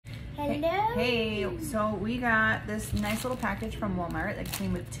Hello. Hey, so we got this nice little package from Walmart that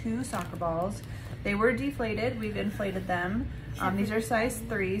came with 2 soccer balls. They were deflated, we've inflated them. These are size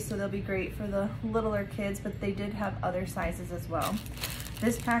 3, so they'll be great for the littler kids, but they did have other sizes as well.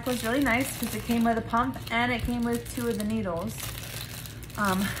 This pack was really nice because it came with a pump and it came with 2 of the needles.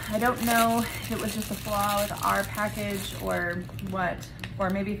 I don't know if it was just a flaw with our package or what,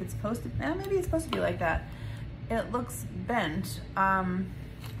 or maybe if it's supposed to, maybe it's supposed to be like that. It looks bent,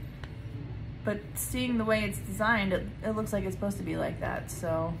 but seeing the way it's designed, it looks like it's supposed to be like that.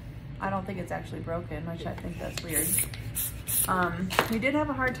 So I don't think it's actually broken, which I think that's weird. We did have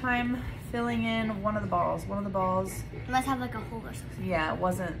a hard time filling in one of the balls. One of the balls must have like a hole or something. Yeah, it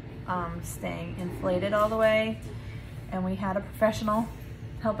wasn't staying inflated all the way, and we had a professional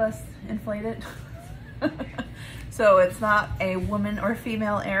help us inflate it. So it's not a woman or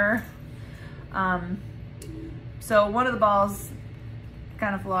female error. So one of the balls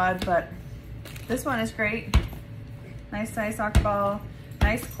kind of flawed, but this one is great. Nice size soccer ball,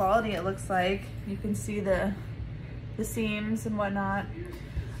 nice quality it looks like. You can see the seams and whatnot.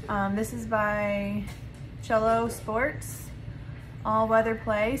 This is by Xcello Sports, all weather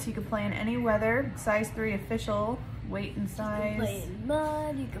play, so you can play in any weather. Size 3 official, weight and size. You can play in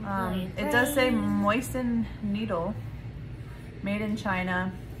mud, you can play in it does say moistened needle, made in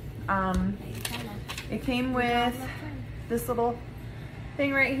China. It came with this little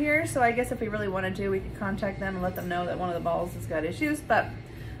thing right here, so I guess if we really wanted to, we could contact them and let them know that one of the balls has got issues, but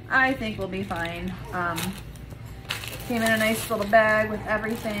I think we'll be fine. Came in a nice little bag with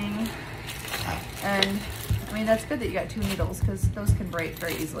everything, and I mean, that's good that you got 2 needles because those can break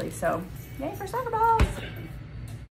very easily, so yay for soccer balls!